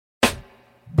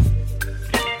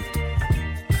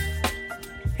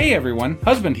Hey everyone,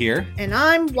 husband here. And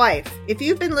I'm wife. If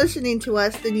you've been listening to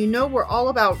us, then you know we're all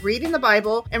about reading the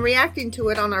Bible and reacting to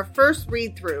it on our first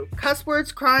read-through. Cuss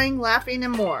words, crying, laughing,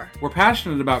 and more. We're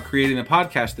passionate about creating a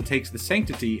podcast that takes the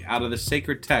sanctity out of the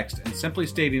sacred text and simply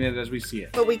stating it as we see it.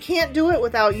 But we can't do it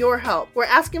without your help. We're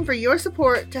asking for your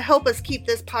support to help us keep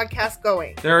this podcast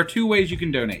going. There are two ways you can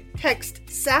donate. Text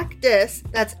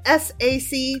SACDIS, that's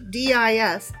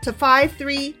SACDIS, to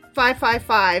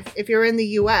 53555 if you're in the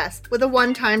U.S. with a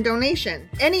one-time donation.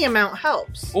 Any amount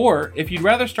helps. Or, if you'd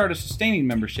rather start a sustaining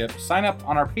membership, sign up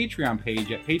on our Patreon page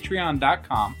at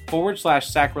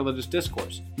patreon.com/sacrilegious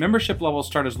discourse. Membership levels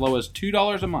start as low as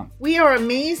 $2 a month. We are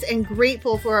amazed and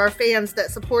grateful for our fans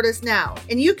that support us now,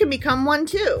 and you can become one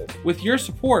too. With your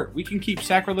support, we can keep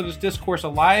Sacrilegious Discourse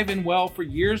alive and well for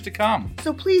years to come.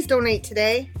 So please donate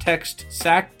today. Text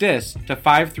SACDIS to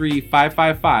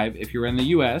 53555 if you're in the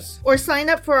U.S. Or sign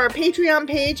up for our Patreon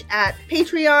page at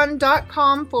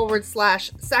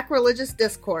patreon.com/sacrilegious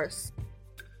discourse.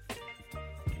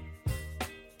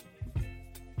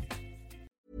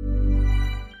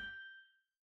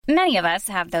 Many of us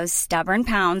have those stubborn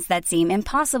pounds that seem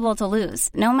impossible to lose,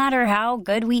 no matter how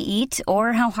good we eat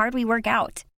or how hard we work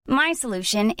out. My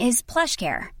solution is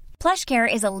PlushCare.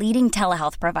 PlushCare is a leading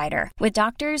telehealth provider with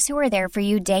doctors who are there for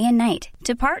you day and night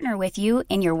to partner with you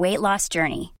in your weight loss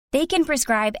journey. They can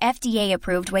prescribe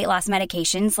FDA-approved weight loss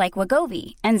medications like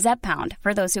Wegovy and Zepbound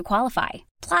for those who qualify.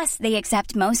 Plus, they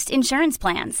accept most insurance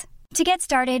plans. To get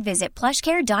started, visit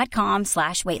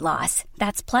plushcare.com/weightloss.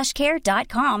 That's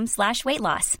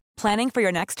plushcare.com/weightloss. Planning for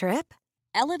your next trip?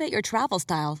 Elevate your travel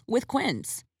style with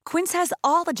Quince. Quince has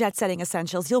all the jet-setting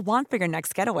essentials you'll want for your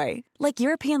next getaway, like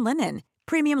European linen,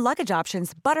 premium luggage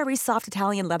options, buttery soft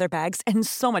Italian leather bags, and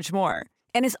so much more.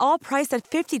 And is all priced at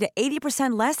 50 to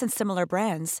 80% less than similar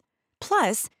brands.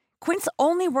 Plus, Quince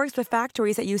only works with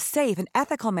factories that use safe and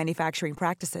ethical manufacturing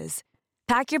practices.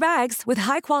 Pack your bags with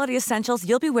high-quality essentials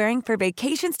you'll be wearing for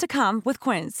vacations to come with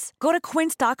Quince. Go to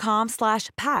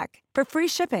quince.com/pack for free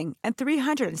shipping and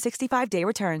 365-day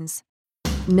returns.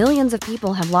 Millions of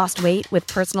people have lost weight with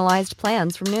personalized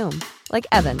plans from Noom. Like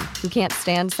Evan, who can't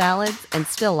stand salads and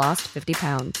still lost 50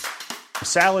 pounds.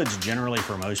 Salads generally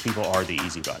for most people are the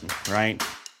easy button, right?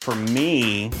 For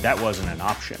me, that wasn't an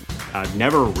option. I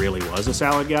never really was a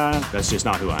salad guy. That's just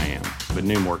not who I am. But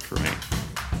Noom worked for me.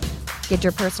 Get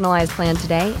your personalized plan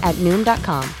today at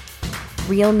Noom.com.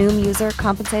 Real Noom user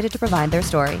compensated to provide their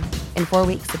story. In 4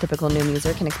 weeks, the typical Noom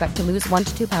user can expect to lose 1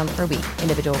 to 2 pounds per week.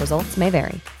 Individual results may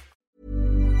vary.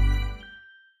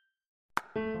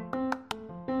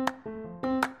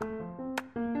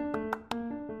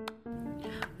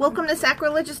 Welcome to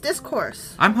Sacrilegious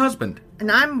Discourse. I'm husband.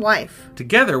 And I'm wife.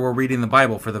 Together, we're reading the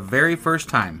Bible for the very first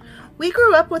time. We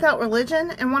grew up without religion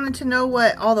and wanted to know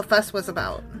what all the fuss was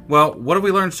about. Well, what have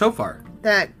we learned so far?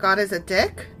 That God is a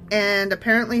dick, and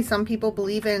apparently some people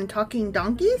believe in talking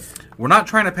donkeys? We're not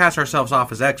trying to pass ourselves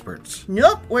off as experts.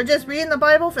 Nope, we're just reading the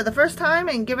Bible for the first time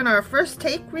and giving our first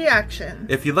take reaction.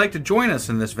 If you'd like to join us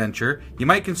in this venture, you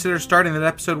might consider starting at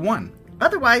episode 1.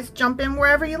 Otherwise, jump in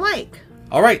wherever you like.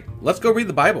 All right, let's go read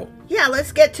the Bible. Yeah,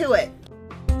 let's get to it.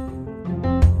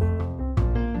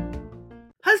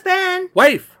 Husband!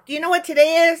 Wife! Do you know what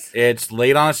today is? It's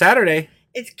late on a Saturday.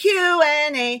 It's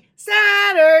Q&A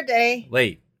Saturday.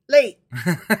 Late.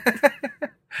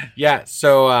 Yeah,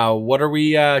 so what are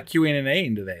we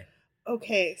Q&Aing today?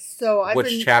 Okay, so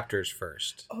Which chapters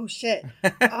first? Oh, shit.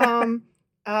 The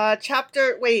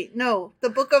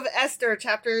Book of Esther,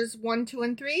 chapters 1, 2,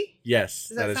 and 3?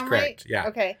 Yes, that is correct. Right? Yeah.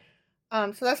 Okay.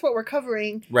 So that's what we're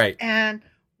covering. Right. And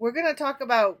we're going to talk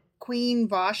about Queen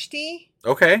Vashti.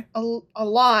 Okay. A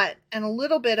lot, and a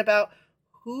little bit about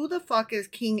who the fuck is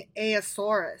King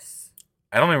Ahasuerus.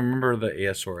 I don't even remember the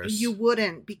Ahasuerus. You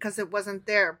wouldn't, because it wasn't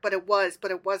there, but it was, but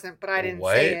it wasn't, but I didn't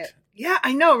What? say it. Yeah,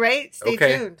 I know, right? Stay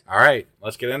tuned. All right,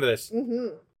 let's get into this.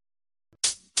 Mm-hmm.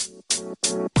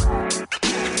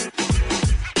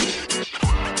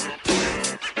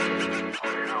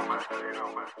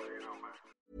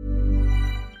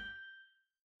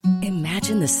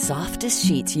 Imagine the softest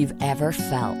sheets you've ever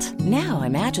felt. Now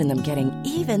imagine them getting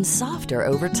even softer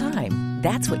over time.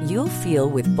 That's what you'll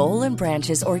feel with Boll &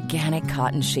 Branch's organic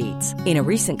cotton sheets. In a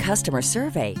recent customer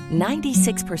survey,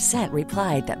 96%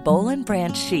 replied that Boll &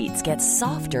 Branch sheets get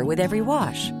softer with every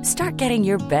wash. Start getting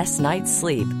your best night's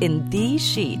sleep in these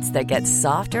sheets that get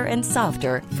softer and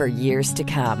softer for years to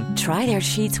come. Try their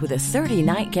sheets with a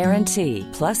 30-night guarantee.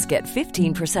 Plus, get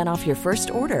 15% off your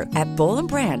first order at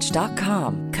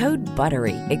bollandbranch.com. Code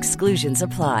BUTTERY. Exclusions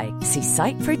apply. See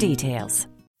site for details.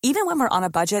 Even when we're on a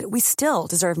budget, we still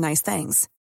deserve nice things.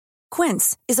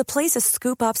 Quince is a place to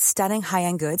scoop up stunning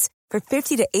high-end goods for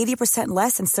 50 to 80%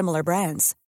 less than similar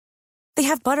brands. They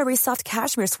have buttery soft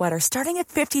cashmere sweaters starting at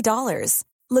 $50,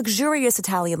 luxurious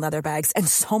Italian leather bags, and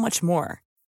so much more.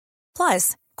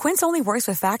 Plus, Quince only works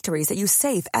with factories that use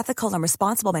safe, ethical, and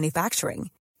responsible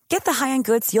manufacturing. Get the high-end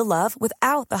goods you'll love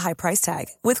without the high price tag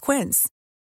with Quince.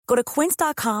 Go to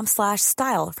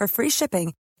quince.com/style for free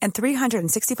shipping and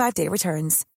 365-day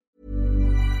returns.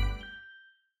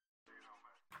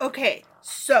 Okay,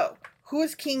 so who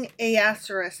is King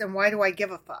Ahasuerus and why do I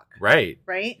give a fuck? Right.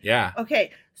 Right? Yeah.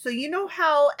 Okay, so you know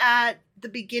how at the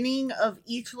beginning of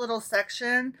each little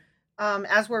section,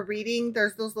 as we're reading,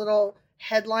 there's those little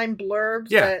headline blurbs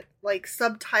that like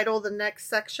subtitle the next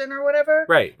section or whatever?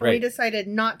 Right, and we decided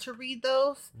not to read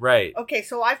those. Right. Okay,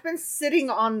 so I've been sitting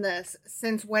on this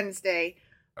since Wednesday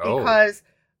because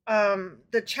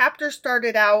the chapter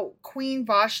started out, Queen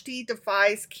Vashti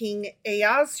defies King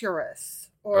Ahasuerus.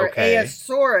 Or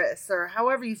Ahasuerus, or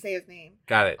however you say his name.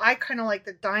 Got it. I kind of like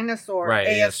the dinosaur, right,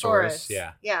 Ahasuerus.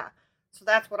 Yeah. Yeah. So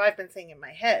that's what I've been saying in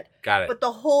my head. Got it. But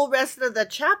the whole rest of the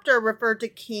chapter referred to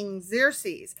King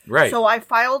Xerxes. Right. So I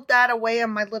filed that away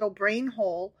in my little brain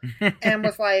hole and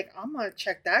was like, I'm going to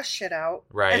check that shit out.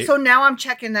 Right. And so now I'm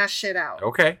checking that shit out.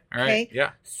 Okay. All right. Okay?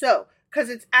 Yeah. So,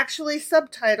 because it's actually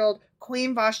subtitled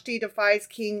Queen Vashti defies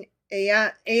King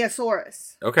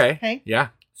Ahasuerus. Okay. Okay. Yeah.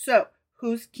 So,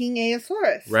 who's King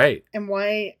Ahasuerus? Right. And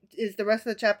why is the rest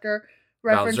of the chapter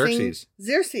referencing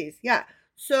Xerxes? Yeah.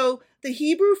 So the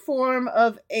Hebrew form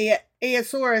of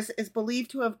Ahasuerus is believed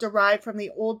to have derived from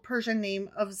the Old Persian name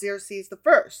of Xerxes I.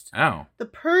 Oh. The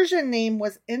Persian name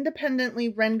was independently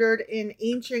rendered in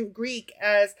ancient Greek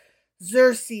as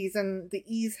Xerxes, and the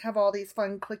E's have all these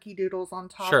fun clicky doodles on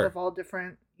top of all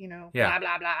different, blah,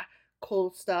 blah, blah,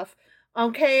 cool stuff.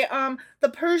 Okay, the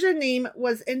Persian name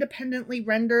was independently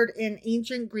rendered in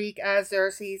ancient Greek as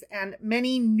Xerxes, and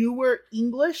many newer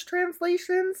English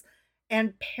translations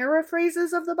and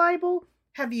paraphrases of the Bible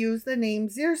have used the name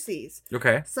Xerxes.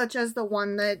 Okay. Such as the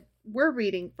one that we're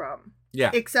reading from.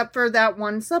 Yeah. Except for that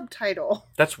one subtitle.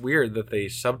 That's weird that they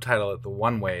subtitle it the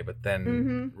one way, but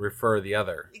then refer the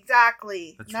other.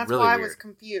 Exactly. That's really why weird. I was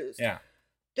confused. Yeah.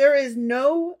 There is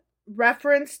no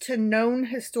reference to known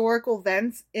historical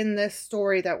events in this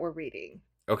story that we're reading.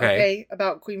 Okay.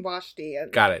 About Queen Vashti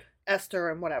and Got it. Esther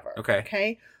and whatever.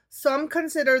 Okay. Some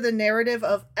consider the narrative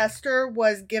of Esther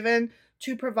was given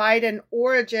to provide an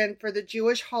origin for the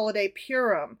Jewish holiday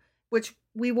Purim, which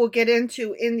we will get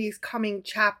into in these coming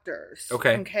chapters.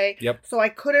 Okay. Yep. So I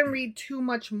couldn't read too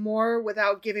much more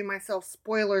without giving myself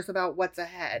spoilers about what's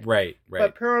ahead. Right.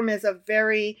 But Purim is a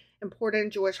very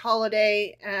important Jewish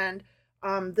holiday, and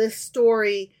this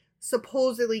story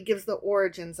supposedly gives the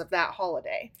origins of that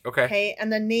holiday. Okay.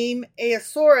 And the name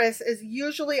Ahasuerus is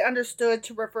usually understood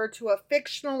to refer to a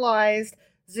fictionalized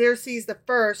Xerxes I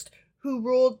who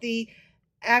ruled the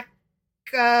Achaemenid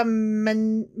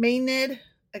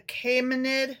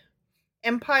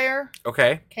Empire.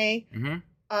 Okay.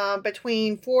 Mm-hmm.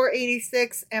 Between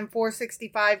 486 and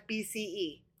 465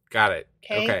 BCE. Got it.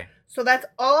 Okay. So that's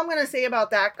all I'm going to say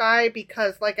about that guy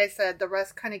because, like I said, the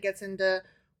rest kind of gets into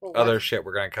other shit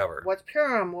we're going to cover. What's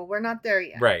Purim? Well, we're not there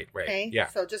yet. Right. Okay. Yeah.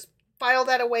 So just file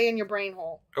that away in your brain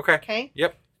hole. Okay.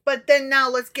 Yep. But then now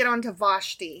let's get on to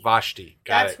Vashti.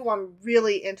 That's who I'm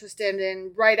really interested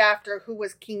in right after who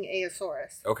was King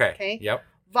Ahasuerus. Okay. Yep.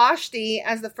 Vashti,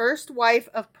 as the first wife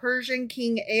of Persian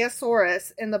King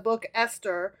Ahasuerus in the book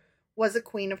Esther, was a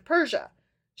queen of Persia.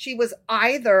 She was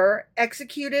either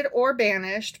executed or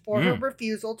banished for her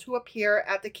refusal to appear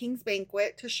at the king's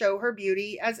banquet to show her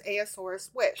beauty as Ahasuerus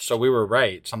wished. So we were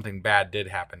right. Something bad did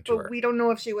happen to her. We don't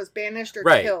know if she was banished or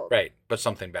killed. Right. But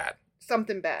something bad.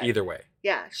 Something bad. Either way.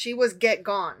 Yeah. She was get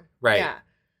gone. Right. Yeah.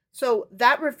 So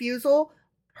that refusal,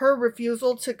 her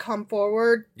refusal to come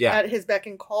forward at his beck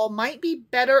and call, might be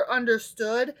better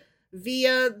understood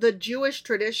via the Jewish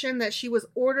tradition that she was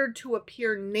ordered to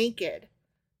appear naked.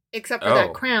 Except for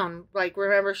that crown. Like,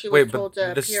 remember, she was told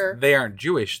to appear. They aren't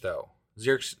Jewish, though.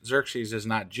 Xerxes is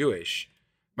not Jewish.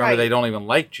 Remember, they don't even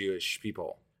like Jewish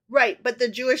people. Right, but the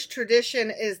Jewish tradition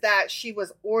is that she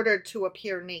was ordered to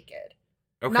appear naked.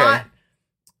 Okay. Not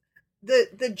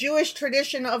the Jewish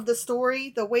tradition of the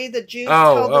story, the way the Jews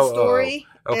tell the story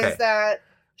is that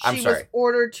she was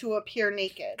ordered to appear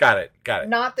naked. Got it.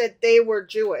 Not that they were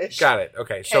Jewish. Got it.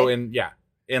 Okay. So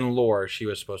in lore, she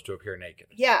was supposed to appear naked.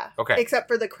 Yeah. Okay. Except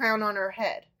for the crown on her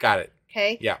head. Got it.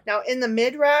 Okay. Yeah. Now, in the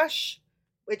Midrash,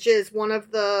 which is one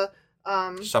of the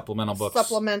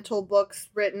supplemental books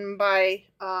written by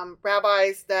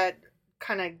rabbis that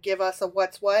kind of give us a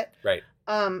what's what. Right.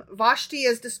 Vashti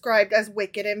is described as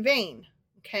wicked and vain.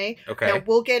 Okay? Okay. Now,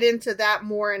 we'll get into that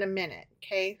more in a minute.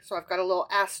 Okay? So I've got a little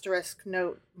asterisk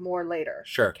note more later.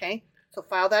 Sure. Okay? So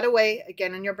file that away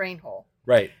again in your brain hole.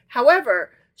 Right.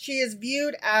 However, she is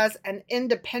viewed as an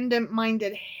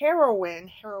independent-minded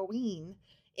heroine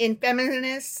in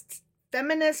feminist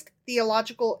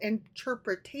theological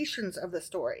interpretations of the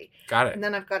story. Got it. And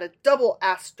then I've got a double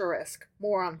asterisk.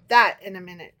 More on that in a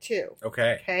minute, too.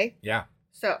 Okay. Okay? Yeah.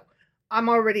 So, I'm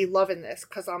already loving this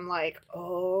because I'm like,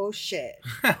 oh, shit.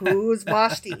 Who's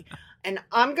Vashti? And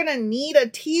I'm going to need a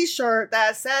t-shirt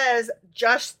that says,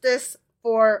 Justice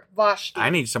for Vashti. I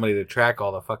need somebody to track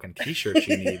all the fucking t-shirts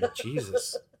you need.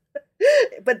 Jesus.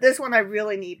 But this one I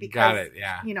really need because, got it,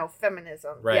 yeah.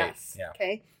 Feminism. Right. Yes. Yeah.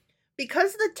 Okay.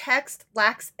 Because the text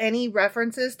lacks any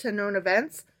references to known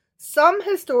events, some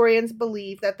historians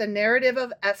believe that the narrative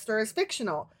of Esther is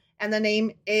fictional, and the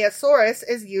name Ahasuerus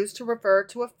is used to refer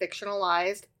to a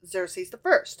fictionalized Xerxes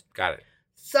I. Got it.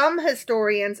 Some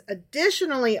historians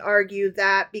additionally argue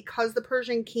that because the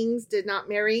Persian kings did not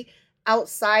marry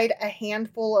outside a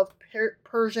handful of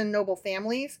Persian noble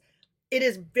families, it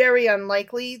is very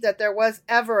unlikely that there was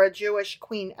ever a Jewish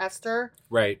Queen Esther.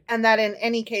 Right. And that in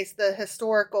any case, the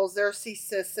historical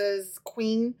Xerxes'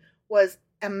 queen was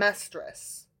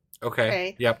Amestris.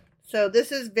 Okay. Yep. So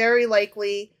this is very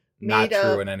likely not made true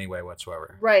up, in any way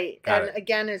whatsoever. right. Got and it.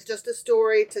 again, it's just a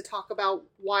story to talk about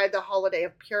why the holiday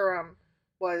of Purim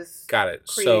was Got it.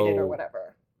 created So or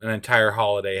whatever. an entire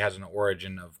holiday has an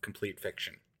origin of complete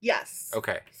fiction. Yes.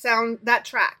 Okay. That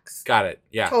tracks. Got it.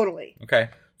 Yeah. Totally. Okay.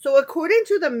 So according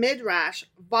to the Midrash,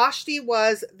 Vashti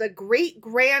was the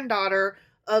great-granddaughter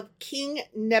of King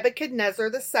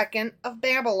Nebuchadnezzar II of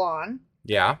Babylon,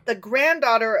 Yeah. the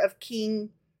granddaughter of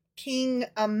King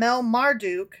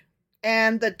Mel-Marduk,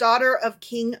 and the daughter of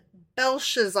King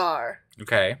Belshazzar.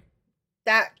 Okay.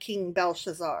 That King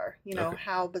Belshazzar. Okay.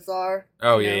 How bizarre.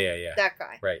 Oh, you know, yeah. That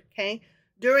guy. Right. Okay.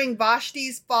 During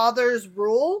Vashti's father's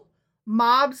rule,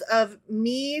 mobs of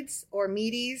Medes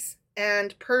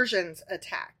and Persians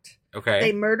attacked. Okay.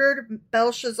 They murdered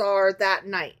Belshazzar that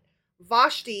night.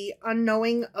 Vashti,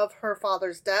 unknowing of her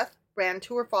father's death, ran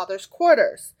to her father's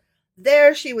quarters.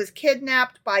 There she was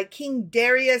kidnapped by King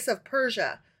Darius of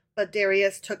Persia, but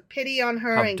Darius took pity on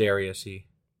her. How Darius he?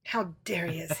 How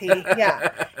Darius he?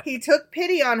 Yeah. He took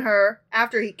pity on her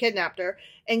after he kidnapped her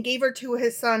and gave her to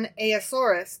his son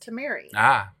Ahasuerus to marry.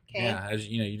 Ah. Okay. Yeah. As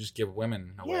you know, you just give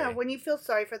women away. Yeah, when you feel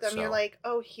sorry for them, So- you're like,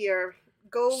 oh, here,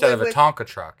 go Instead live of a with... Tonka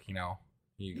truck,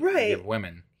 you Right. give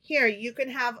women. Here, you can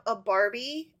have a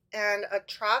Barbie and a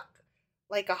truck,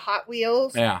 like a Hot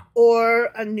Wheels, Yeah. or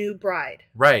a new bride.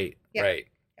 Right. Yeah. Right.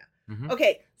 Yeah. Mm-hmm.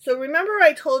 Okay, so remember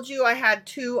I told you I had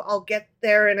two, I'll get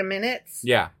there in a minute?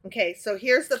 Yeah. Okay, so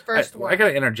here's the first one. I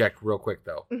gotta interject real quick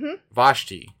though. Mm-hmm.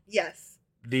 Vashti. Yes.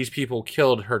 These people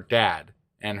killed her dad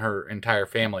and her entire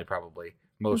family, probably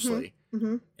mostly,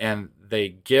 Mm-hmm. and they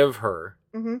give her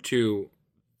Mm-hmm. to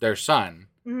their son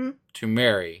Mm-hmm. to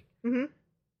marry. Mm-hmm.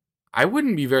 I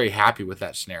wouldn't be very happy with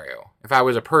that scenario if I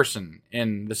was a person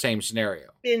in the same scenario.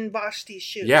 In Vashti's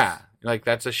shoes. Yeah, like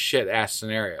that's a shit ass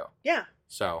scenario. Yeah.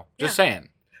 So just saying.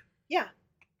 Yeah.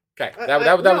 Okay, I that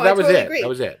was totally it. agree. That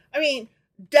was it. I mean,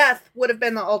 death would have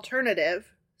been the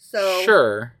alternative. So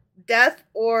Sure, death,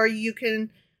 or you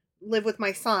can live with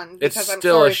my son. it's Because I'm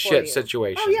still sorry a for shit you.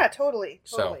 situation. Oh yeah, totally.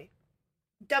 So.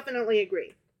 Definitely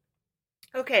agree.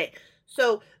 Okay,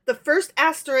 so the first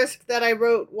asterisk that I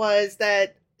wrote was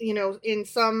that, in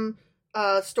some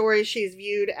stories she's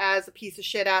viewed as a piece of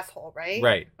shit asshole, right?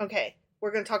 Right. Okay,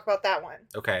 we're going to talk about that one.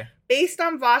 Okay. Based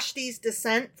on Vashti's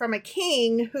descent from a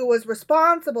king who was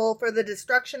responsible for the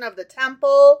destruction of the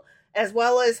temple, as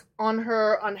well as on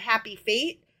her unhappy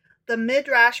fate, the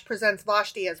Midrash presents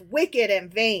Vashti as wicked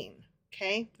and vain.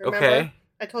 Okay? Remember? Okay.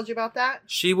 I told you about that?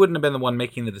 She wouldn't have been the one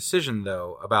making the decision,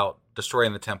 though, about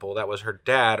destroying the temple. That was her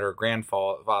dad or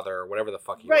grandfather or whatever the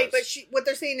fuck he was. Right, but what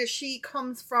they're saying is she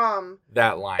comes from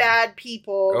that line. bad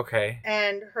people. Okay.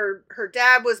 And her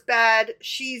dad was bad,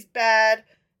 she's bad,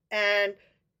 and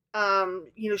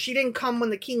she didn't come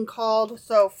when the king called,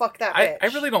 so fuck that bitch. I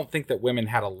really don't think that women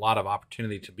had a lot of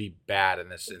opportunity to be bad in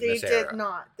this era. They did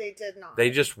not. They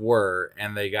just were,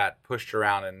 and they got pushed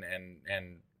around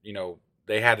and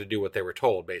they had to do what they were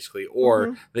told, basically,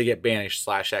 or they get banished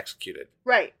 / executed.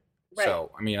 Right.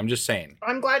 So, I mean, I'm just saying.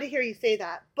 I'm glad to hear you say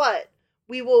that, but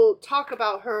we will talk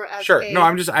about her as sure. No,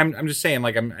 I'm just saying,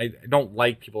 like, I don't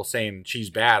like people saying she's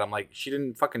bad. I'm like, she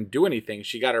didn't fucking do anything.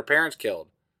 She got her parents killed.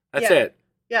 That's it.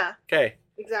 Yeah. Okay.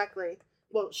 Exactly.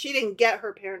 Well, she didn't get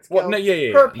her parents killed. Well, no,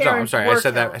 yeah. Her No, I'm parents sorry. were I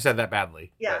said killed. that. I said that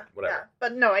badly. Yeah. But whatever. Yeah.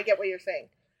 But no, I get what you're saying.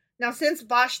 Now, since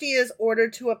Vashti is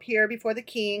ordered to appear before the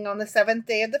king on the 7th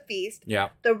day of the feast, Yeah.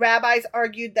 the rabbis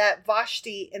argued that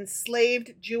Vashti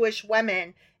enslaved Jewish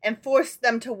women and forced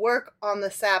them to work on the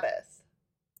Sabbath.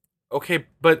 Okay,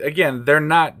 but again, they're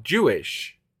not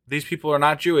Jewish. These people are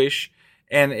not Jewish.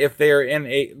 And if they're in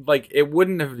it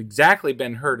wouldn't have exactly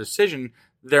been her decision.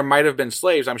 There might have been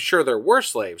slaves. I'm sure there were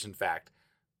slaves, in fact.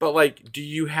 But, do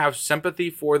you have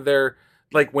sympathy for their,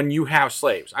 when you have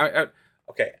slaves?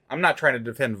 Okay, I'm not trying to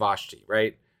defend Vashti,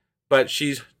 right? But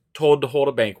she's told to hold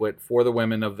a banquet for the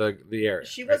women of the area.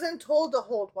 She wasn't told to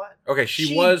hold one. Okay,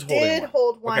 she was holding one. She did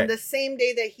hold one the same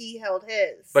day that he held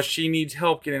his. But she needs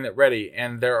help getting it ready,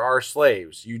 and there are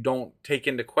slaves. You don't take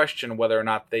into question whether or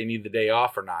not they need the day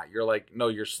off or not. You're like, no,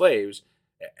 you're slaves.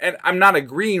 And I'm not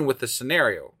agreeing with the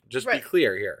scenario. Just be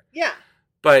clear here. Yeah.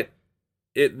 But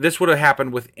this would have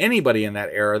happened with anybody in that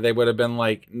era. They would have been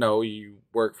like, no, you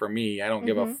work for me. I don't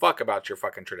give a fuck about your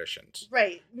fucking traditions.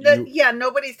 Right.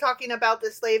 Nobody's talking about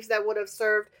the slaves that would have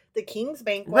served the king's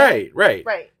banquet.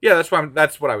 Right. Yeah,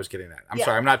 that's what I was getting at. I'm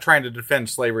sorry. I'm not trying to defend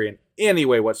slavery in any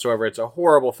way whatsoever. It's a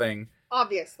horrible thing.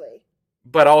 Obviously.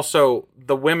 But also,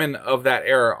 the women of that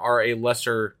era are a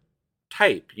lesser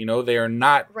type. They are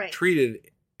not treated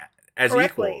as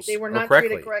equals. They were not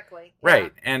treated correctly. Yeah.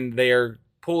 Right. And they are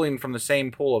pulling from the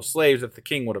same pool of slaves that the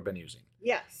king would have been using.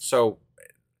 Yes. So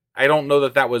I don't know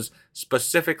that was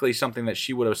specifically something that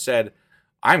she would have said,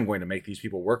 I'm going to make these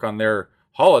people work on their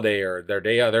holiday or their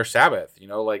day, their Sabbath.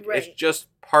 It's just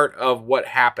part of what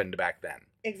happened back then.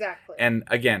 Exactly. And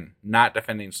again, not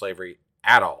defending slavery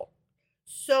at all.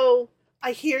 So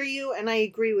I hear you and I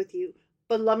agree with you,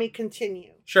 but let me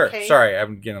continue. Sure. Okay? Sorry,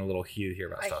 I'm getting a little heated here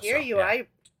about stuff. I hear you. Yeah. I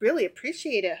really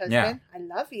appreciate it, husband. Yeah. I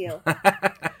love you.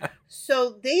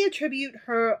 So they attribute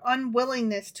her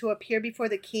unwillingness to appear before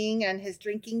the king and his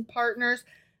drinking partners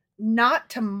not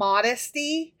to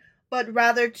modesty, but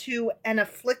rather to an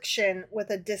affliction with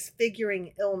a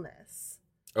disfiguring illness.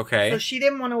 Okay. So she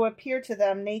didn't want to appear to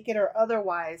them naked or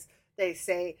otherwise, they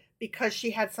say, because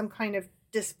she had some kind of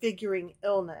disfiguring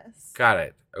illness. Got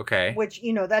it. Okay. Which,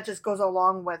 that just goes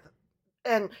along with,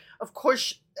 and of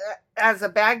course, as a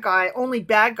bad guy, only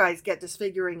bad guys get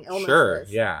disfiguring illnesses. Sure,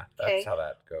 yeah, that's how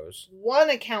that goes. One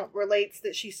account relates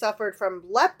that she suffered from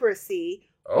leprosy,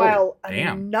 while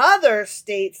damn. Another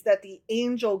states that the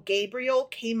angel Gabriel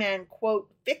came and,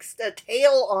 quote, fixed a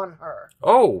tail on her.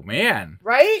 Oh, man.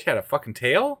 Right? She had a fucking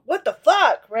tail? What the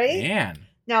fuck, right? Man.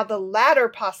 Now, the latter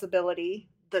possibility,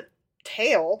 the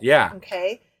tail,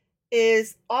 okay,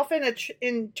 is often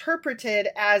interpreted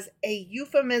as a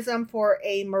euphemism for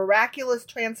a miraculous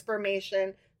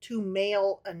transformation to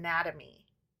male anatomy.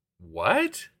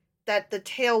 What? That the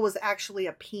tail was actually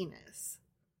a penis.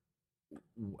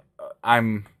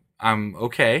 I'm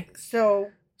okay. So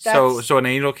an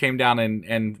angel came down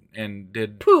and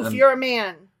did poof, you're a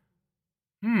man.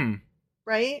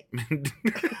 Right?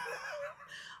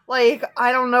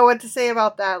 I don't know what to say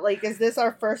about that. Is this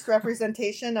our first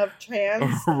representation of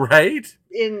trans? Right?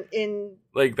 In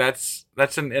that's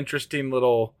an interesting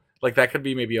little, that could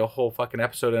be maybe a whole fucking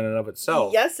episode in and of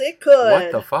itself. Yes, it could.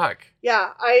 What the fuck? Yeah,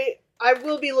 I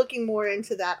will be looking more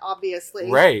into that, obviously.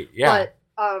 Right, yeah.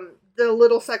 But the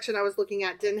little section I was looking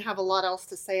at didn't have a lot else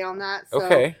to say on that. So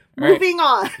okay. Moving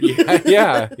on.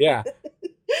 Yeah.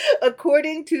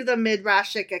 According to the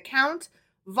Midrashic account,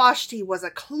 Vashti was a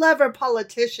clever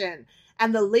politician,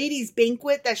 and the ladies'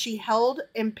 banquet that she held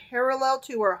in parallel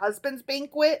to her husband's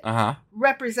banquet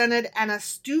represented an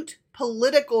astute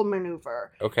political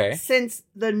maneuver. Okay. Since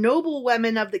the noble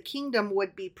women of the kingdom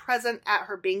would be present at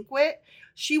her banquet,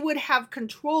 she would have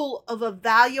control of a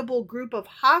valuable group of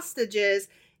hostages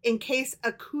in case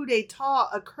a coup d'etat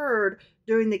occurred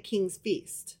during the king's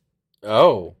feast.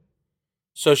 Oh.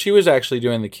 So she was actually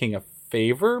doing the king a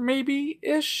favor,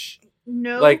 maybe-ish?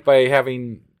 No. By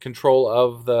having control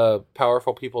of the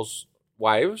powerful people's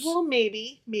wives? Well,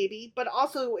 maybe. But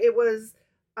also it was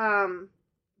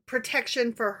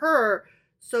protection for her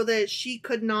so that she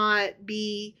could not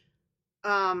be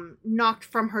knocked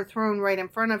from her throne right in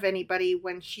front of anybody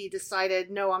when she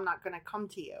decided, no, I'm not going to come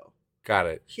to you. Got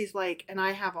it. She's like, and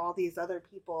I have all these other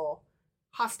people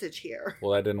hostage here.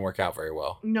 Well, that didn't work out very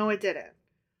well. No, it didn't.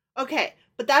 Okay,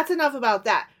 but that's enough about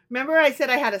that. Remember I said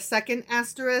I had a second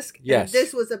asterisk? Yes. And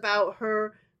this was about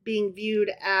her being viewed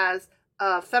as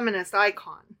a feminist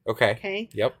icon. Okay.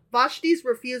 Yep. Vashti's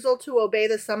refusal to obey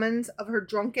the summons of her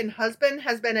drunken husband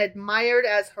has been admired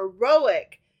as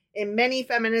heroic in many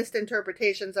feminist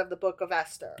interpretations of the Book of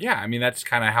Esther. Yeah, I mean, that's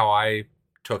kind of how I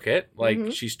took it.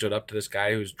 She stood up to this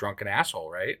guy who's drunk and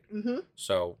asshole, right? Mm-hmm.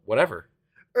 So, whatever.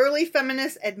 Early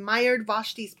feminists admired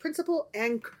Vashti's principle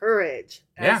and courage,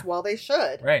 as well they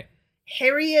should. Right.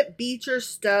 Harriet Beecher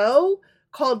Stowe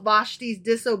called Vashti's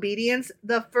disobedience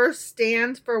the first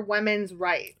stand for women's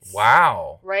rights.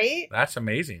 Wow. Right? That's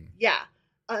amazing. Yeah.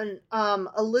 And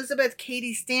Elizabeth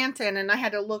Cady Stanton, and I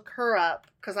had to look her up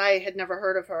because I had never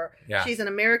heard of her. Yeah. She's an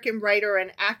American writer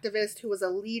and activist who was a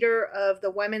leader of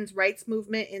the women's rights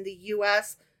movement in the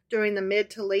U.S. during the mid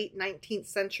to late 19th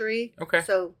century. Okay.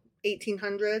 So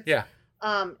 1800s. Yeah.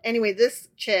 Anyway, this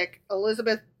chick,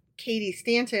 Elizabeth Cady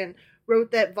Stanton,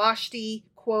 wrote that Vashti,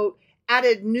 quote,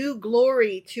 added new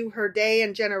glory to her day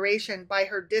and generation by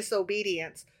her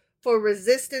disobedience. For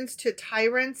resistance to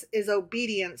tyrants is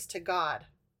obedience to God.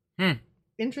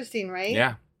 Interesting, right?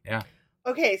 Yeah, yeah.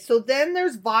 Okay, so then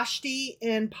there's Vashti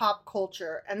in pop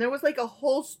culture. And there was like a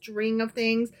whole string of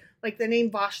things. Like the name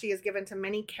Vashti is given to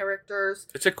many characters.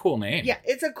 It's a cool name. Yeah,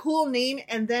 it's a cool name.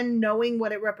 And then knowing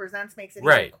what it represents makes it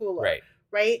right, even cooler.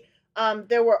 Right.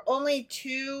 There were only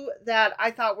two that I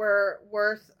thought were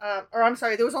worth,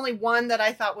 there was only one that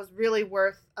I thought was really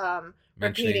worth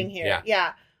repeating here.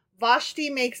 Yeah.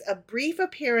 Vashti makes a brief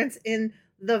appearance in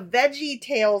the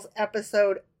VeggieTales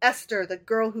episode, Esther, the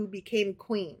Girl Who Became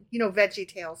Queen. You know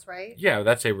VeggieTales, right? Yeah,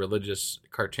 that's a religious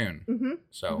cartoon. Mm-hmm.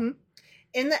 So. Mm-hmm.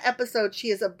 In the episode, she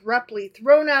is abruptly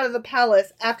thrown out of the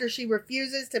palace after she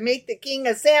refuses to make the king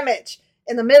a sandwich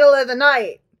in the middle of the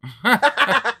night.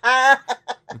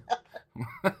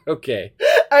 Okay.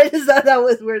 I just thought that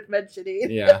was worth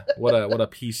mentioning. Yeah. What a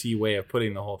PC way of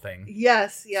putting the whole thing.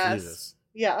 Yes. Jesus.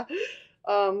 Yeah.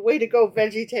 Way to go,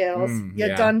 VeggieTales. You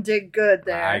done did good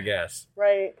there. I guess.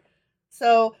 Right.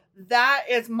 So that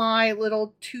is my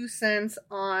little 2 cents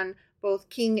on both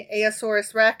King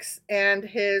Ahasuerus Rex and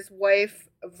his wife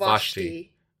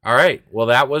Vashti. All right. Well,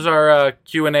 that was our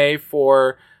Q&A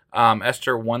for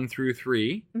Esther 1 through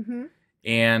 3. Mm-hmm.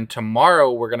 And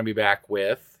tomorrow we're going to be back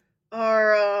with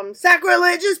our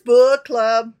Sacrilegious Book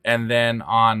Club. And then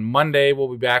on Monday we'll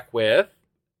be back with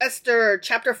Esther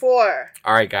Chapter 4.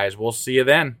 All right, guys. We'll see you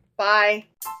then. Bye.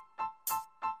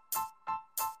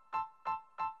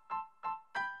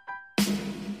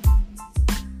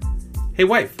 Hey,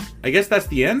 wife. I guess that's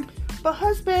the end? But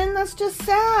husband, that's just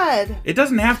sad. It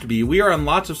doesn't have to be. We are on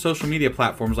lots of social media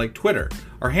platforms like Twitter.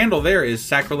 Our handle there is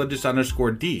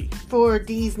sacrilegious_D. For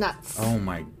D's nuts. Oh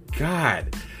my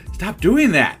God. Stop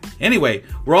doing that. Anyway,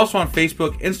 we're also on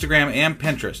Facebook, Instagram, and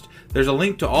Pinterest. There's a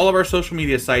link to all of our social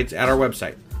media sites at our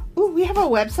website. Ooh, we have a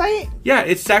website? Yeah,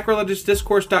 it's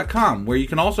sacrilegiousdiscourse.com, where you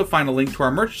can also find a link to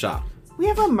our merch shop. We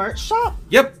have a merch shop?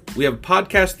 Yep, we have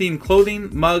podcast-themed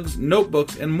clothing, mugs,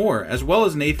 notebooks, and more, as well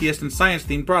as an atheist and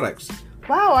science-themed products.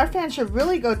 Wow, our fans should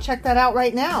really go check that out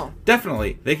right now.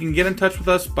 Definitely. They can get in touch with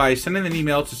us by sending an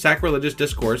email to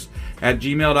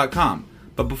sacrilegiousdiscourse@gmail.com.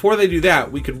 But before they do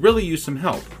that, we could really use some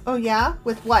help. Oh yeah?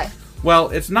 With what? Well,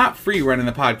 it's not free running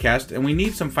the podcast, and we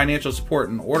need some financial support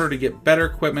in order to get better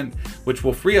equipment, which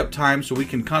will free up time so we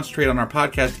can concentrate on our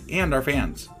podcast and our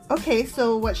fans. Okay,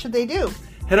 so what should they do?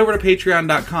 Head over to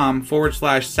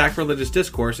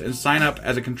patreon.com/sacrilegiousdiscourse and sign up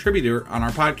as a contributor on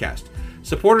our podcast.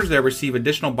 Supporters there receive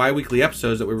additional bi-weekly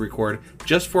episodes that we record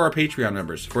just for our Patreon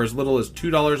members for as little as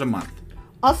 $2 a month.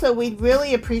 Also, we'd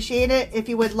really appreciate it if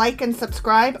you would like and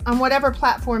subscribe on whatever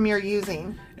platform you're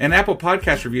using. And Apple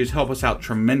Podcast reviews help us out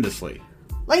tremendously.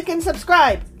 Like and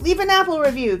subscribe. Leave an Apple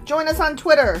review. Join us on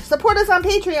Twitter. Support us on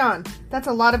Patreon. That's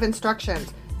a lot of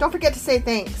instructions. Don't forget to say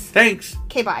thanks. Thanks.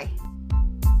 Okay, bye.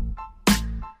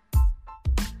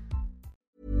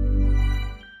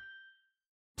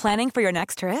 Planning for your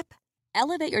next trip?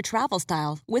 Elevate your travel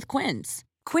style with Quince.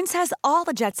 Quince has all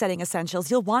the jet-setting essentials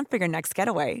you'll want for your next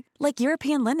getaway, like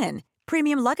European linen,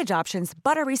 premium luggage options,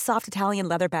 buttery soft Italian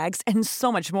leather bags, and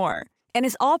so much more. And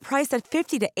is all priced at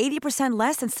 50 to 80%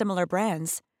 less than similar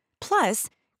brands. Plus,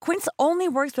 Quince only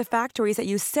works with factories that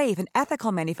use safe and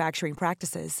ethical manufacturing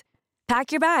practices.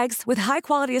 Pack your bags with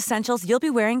high-quality essentials you'll be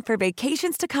wearing for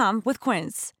vacations to come with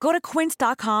Quince. Go to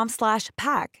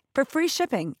quince.com/pack for free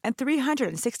shipping and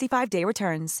 365-day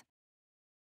returns.